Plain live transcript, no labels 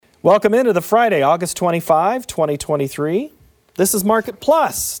Welcome into the Friday, August 25, 2023. This is Market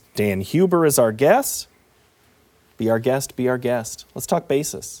Plus. Dan Hueber is our guest. Be our guest, be our guest. Let's talk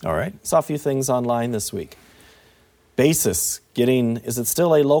basis. All right. Saw a few things online this week. Basis is it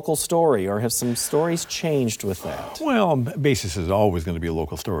still a local story, or have some stories changed with that? Well, basis is always going to be a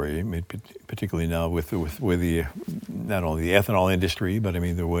local story, I mean, particularly now with the not only the ethanol industry, but I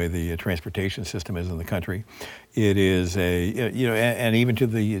mean the way the transportation system is in the country. It is and even to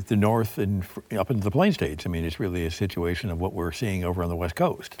the north and up into the Plain States. I mean, it's really a situation of what we're seeing over on the West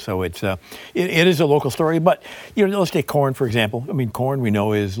Coast. So it is a local story. But let's take corn for example. I mean, corn we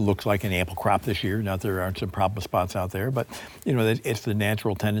know looks like an ample crop this year. Not that there aren't some problem spots out there, but it's the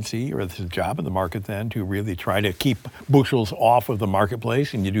natural tendency, or it's the job of the market then, to really try to keep bushels off of the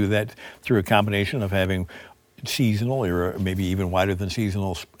marketplace, and you do that through a combination of having seasonal or maybe even wider than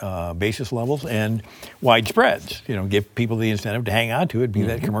seasonal basis levels and wide spreads. Give people the incentive to hang on to it, be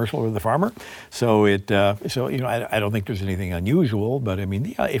that commercial or the farmer. So I don't think there's anything unusual, but I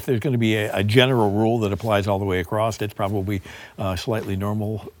mean, if there's going to be a general rule that applies all the way across, it's probably slightly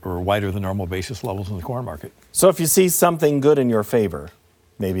normal or wider than normal basis levels in the corn market. So if you see something good in your favor,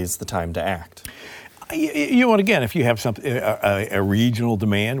 maybe it's the time to act. Again, if you have a regional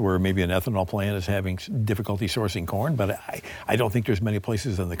demand where maybe an ethanol plant is having difficulty sourcing corn, but I don't think there's many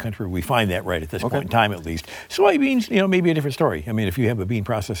places in the country we find that right at this point in time, at least. Soybeans, maybe a different story. I mean, if you have a bean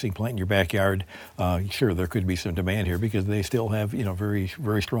processing plant in your backyard, sure, there could be some demand here because they still have, very,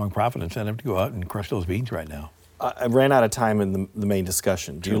 very strong profit incentive to go out and crush those beans right now. I ran out of time in the main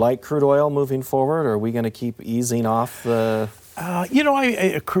discussion. Do you like crude oil moving forward, or are we going to keep easing off the... I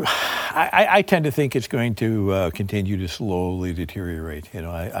tend to think it's going to continue to slowly deteriorate.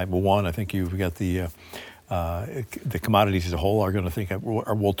 I think you've got the commodities as a whole are going to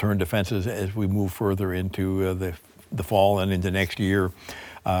will turn defenses as we move further into the fall and into next year.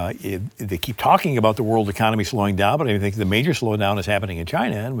 They keep talking about the world economy slowing down, but I think the major slowdown is happening in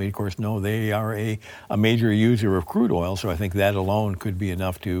China, and we of course know they are a major user of crude oil. So I think that alone could be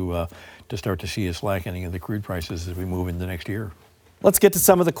enough to start to see a slackening of the crude prices as we move into next year. Let's get to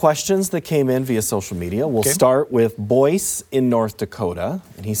some of the questions that came in via social media. We'll start with Boyce in North Dakota,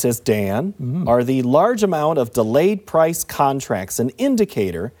 and he says, Dan, are the large amount of delayed price contracts an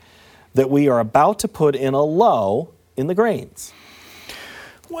indicator that we are about to put in a low in the grains?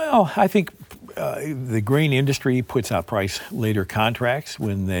 Well, I think the grain industry puts out price later contracts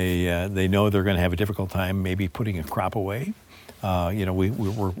when they know they're going to have a difficult time maybe putting a crop away.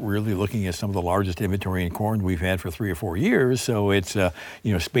 We're really looking at some of the largest inventory in corn we've had for 3 or 4 years. So it's,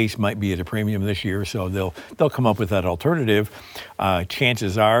 space might be at a premium this year. So they'll come up with that alternative.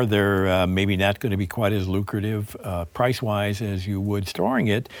 Chances are they're maybe not going to be quite as lucrative price-wise as you would storing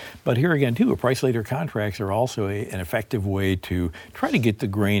it. But here again, too, price later contracts are also an effective way to try to get the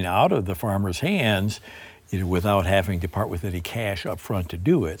grain out of the farmer's hands without having to part with any cash up front to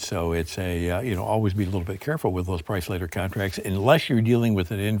do it. So it's always be a little bit careful with those price later contracts unless you're dealing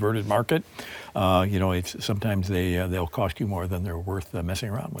with an inverted market. It's sometimes they'll cost you more than they're worth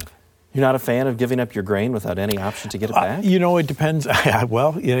messing around with. You're not a fan of giving up your grain without any option to get it back? It depends.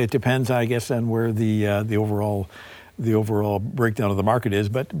 It depends, I guess, on where the overall breakdown of the market is,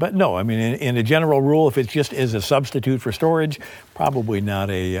 but no, I mean, in a general rule, if it just is a substitute for storage, probably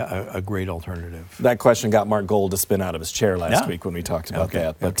not a great alternative. That question got Mark Gold to spin out of his chair last week when we talked about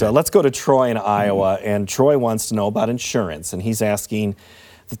that. But let's go to Troy in Iowa, and Troy wants to know about insurance, and he's asking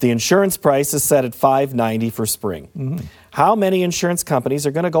that the insurance price is set at $590 for spring. How many insurance companies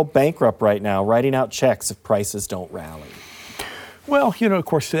are going to go bankrupt right now, writing out checks if prices don't rally? Well, of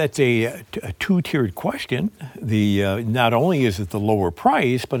course, that's a two-tiered question. Not only is it the lower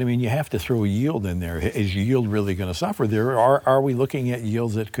price, but I mean, you have to throw a yield in there. Is yield really going to suffer? Are we looking at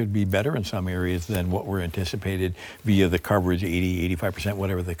yields that could be better in some areas than what were anticipated via the coverage, 80, 85%,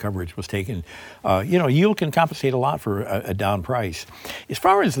 whatever the coverage was taken? Yield can compensate a lot for a down price. As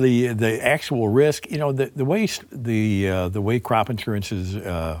far as the actual risk, the way crop insurance is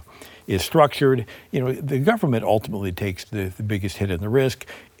structured, the government ultimately takes the biggest hit in the risk.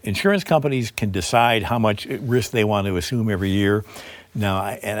 Insurance companies can decide how much risk they want to assume every year. Now,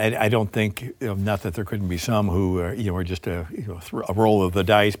 I don't think, not that there couldn't be some who are just a roll of the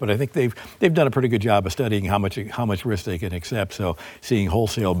dice, but I think they've done a pretty good job of studying how much risk they can accept. So seeing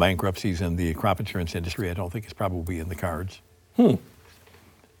wholesale bankruptcies in the crop insurance industry, I don't think it's probably in the cards.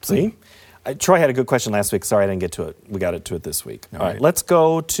 See? Troy had a good question last week. Sorry I didn't get to it. We got to it this week. All right. Let's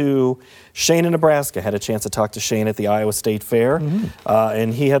go to Shane in Nebraska. Had a chance to talk to Shane at the Iowa State Fair,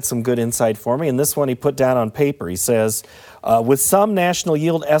 and he had some good insight for me. And this one he put down on paper. He says, with some national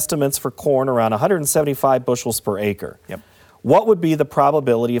yield estimates for corn around 175 bushels per acre. Yep. what would be the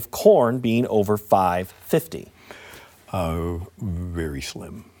probability of corn being over $5.50? Very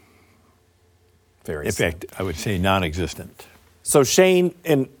slim. Very slim. In fact, I would say non-existent. So Shane,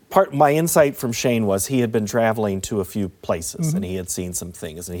 my insight from Shane was he had been traveling to a few places and he had seen some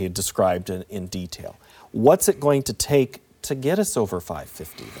things and he had described in detail. What's it going to take to get us over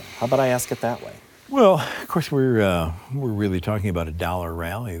 $5.50 then? How about I ask it that way? Well, of course, we're really talking about a dollar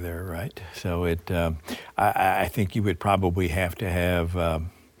rally there, right? So I think you would probably have to have,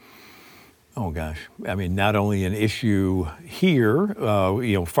 not only an issue here,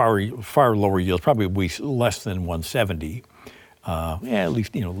 far lower yields, probably less than 170. At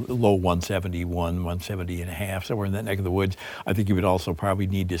least, low 171, 170 and a half, somewhere in that neck of the woods. I think you would also probably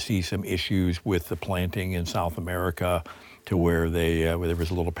need to see some issues with the planting in South America to where there was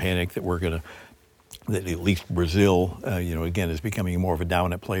a little panic that at least Brazil, again, is becoming more of a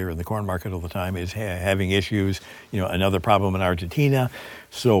dominant player in the corn market all the time, is having issues. Another problem in Argentina.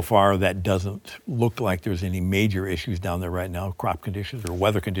 So far, that doesn't look like there's any major issues down there right now. Crop conditions or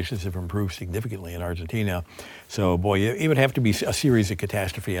weather conditions have improved significantly in Argentina. So, boy, it would have to be a series of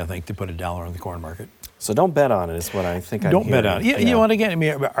catastrophe, I think, to put a dollar on the corn market. So don't bet on it is what I think I'm hearing. Don't bet on it. Yeah, you know what, again,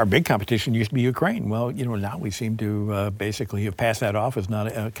 our big competition used to be Ukraine. Well, now we seem to basically have passed that off as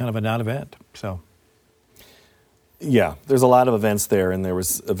not kind of a non-event. So. Yeah, there's a lot of events there, and there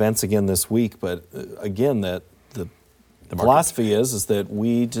was events again this week. But again, that the philosophy is that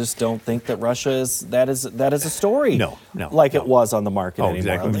we just don't think that Russia is a story. No. It was on the market anymore.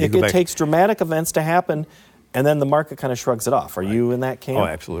 Exactly. It takes dramatic events to happen, and then the market kind of shrugs it off. Are you in that camp? Oh,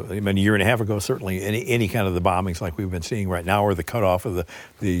 absolutely. A year and a half ago, certainly any kind of the bombings like we've been seeing right now, or the cutoff of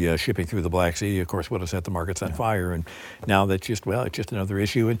the shipping through the Black Sea, of course, would have set the markets on fire. And now that's it's just another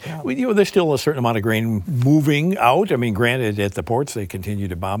issue. And there's still a certain amount of grain moving out. Granted, at the ports they continue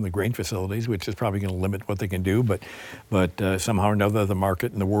to bomb the grain facilities, which is probably going to limit what they can do. But somehow or another, the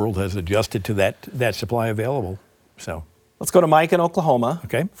market and the world has adjusted to that supply available. So let's go to Mike in Oklahoma.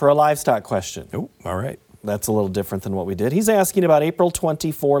 Okay. For a livestock question. Oh, all right. That's a little different than what we did. He's asking about April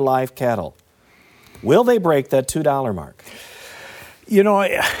 24 live cattle. Will they break that $2 mark?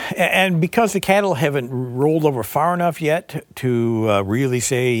 And because the cattle haven't rolled over far enough yet to really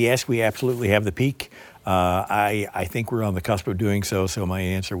say, yes, we absolutely have the peak, I think we're on the cusp of doing so. So my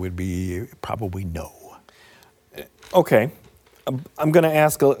answer would be probably no. Okay. I'm going to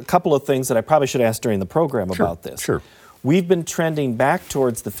ask a couple of things that I probably should ask during the program about this. Sure. We've been trending back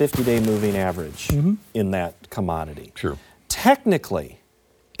towards the 50-day moving average in that commodity. Sure. Technically,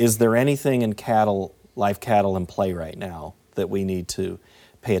 is there anything in live cattle in play right now that we need to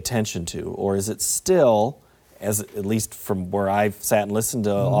pay attention to? Or is it still, at least from where I've sat and listened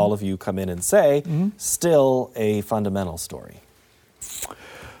to all of you come in and say, still a fundamental story?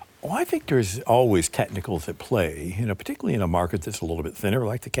 Well, I think there's always technicals at play, particularly in a market that's a little bit thinner,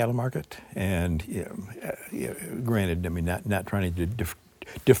 like the cattle market. And granted, not trying to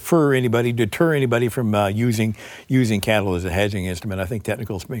deter anybody from using cattle as a hedging instrument. I think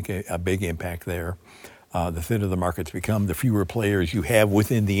technicals make a big impact there. The thinner the markets become, the fewer players you have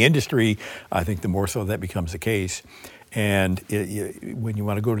within the industry. I think the more so that becomes the case. And when you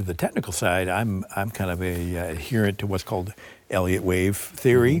want to go to the technical side, I'm kind of a adherent to what's called Elliott wave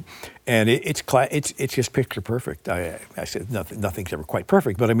theory, and it's just picture perfect. I said nothing's ever quite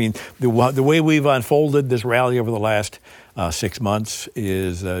perfect, but the way we've unfolded this rally over the last 6 months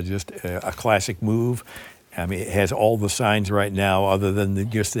is just a classic move. It has all the signs right now, other than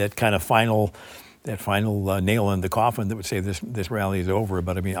just that kind of final nail in the coffin that would say this rally is over.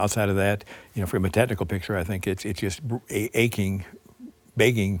 But outside of that, from a technical picture, I think it's just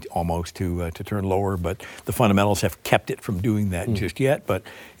begging almost to turn lower. But the fundamentals have kept it from doing that just yet. But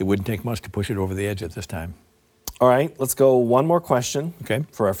it wouldn't take much to push it over the edge at this time. All right, let's go one more question. Okay.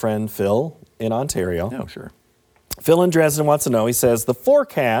 For our friend Phil in Ontario. Oh, sure. Phil in Dresden wants to know. He says the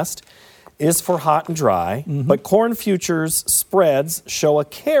forecast is for hot and dry, but corn futures spreads show a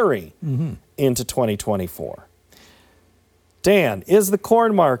carry into 2024. Dan, is the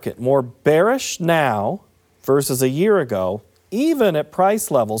corn market more bearish now versus a year ago, even at price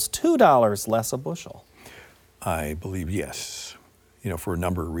levels $2 less a bushel? I believe yes, for a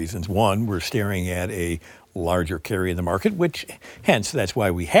number of reasons. One, we're staring at a larger carry in the market, which hence that's why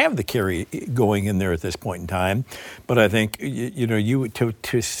we have the carry going in there at this point in time. But I think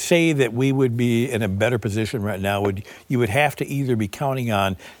to say that we would be in a better position right now, you would have to either be counting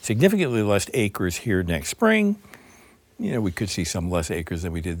on significantly less acres here next spring. We could see some less acres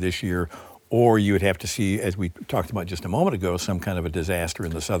than we did this year, or you would have to see, as we talked about just a moment ago, some kind of a disaster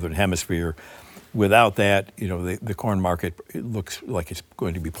in the southern hemisphere. Without that, the corn market looks like it's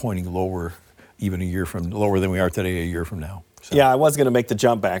going to be pointing lower, even lower than we are today a year from now. So. Yeah, I was going to make the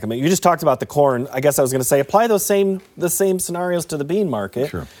jump back. I mean, you just talked about the corn. I guess I was going to say apply the same scenarios to the bean market.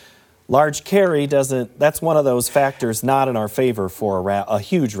 Sure. Large carry doesn't. That's one of those factors not in our favor for a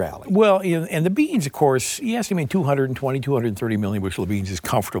huge rally. Well, and the beans, of course, yes, I mean 220, 230 million bushel of beans is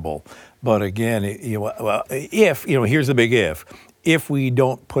comfortable. But again, here's the big if. If we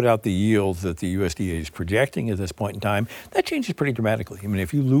don't put out the yields that the USDA is projecting at this point in time, that changes pretty dramatically. I mean,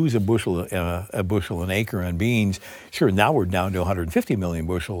 if you lose a bushel an acre on beans, sure, now we're down to 150 million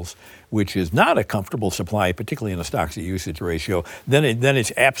bushels, which is not a comfortable supply, particularly in a stocks to usage ratio. Then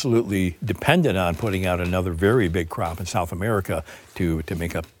it's absolutely dependent on putting out another very big crop in South America to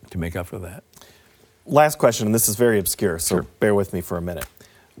make up for that. Last question, and this is very obscure, so Sure. bear with me for a minute.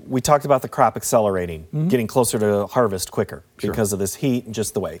 We talked about the crop accelerating, getting closer to harvest quicker because of this heat and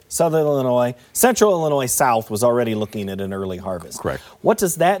just the way. Southern Illinois, Central Illinois South was already looking at an early harvest. Correct. What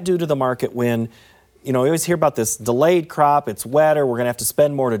does that do to the market when, we always hear about this delayed crop, it's wetter, we're going to have to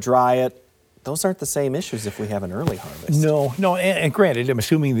spend more to dry it. Those aren't the same issues if we have an early harvest. No, and granted, I'm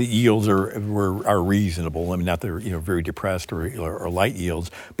assuming the yields are reasonable. I mean, not they're very depressed or light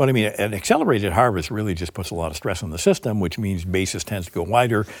yields, but I mean, an accelerated harvest really just puts a lot of stress on the system, which means basis tends to go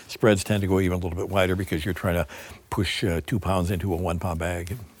wider, spreads tend to go even a little bit wider because you're trying to push 2 pounds into a 1 pound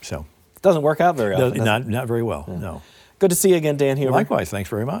bag. So it doesn't work out very often. Not very well. Yeah. No. Good to see you again, Dan Hueber. Likewise, thanks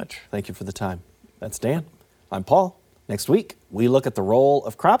very much. Thank you for the time. That's Dan. I'm Paul. Next week, we look at the role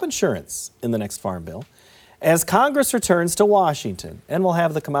of crop insurance in the next Farm Bill as Congress returns to Washington, and we'll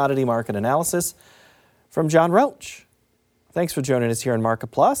have the commodity market analysis from John Roach. Thanks for joining us here on Market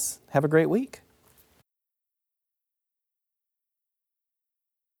Plus. Have a great week.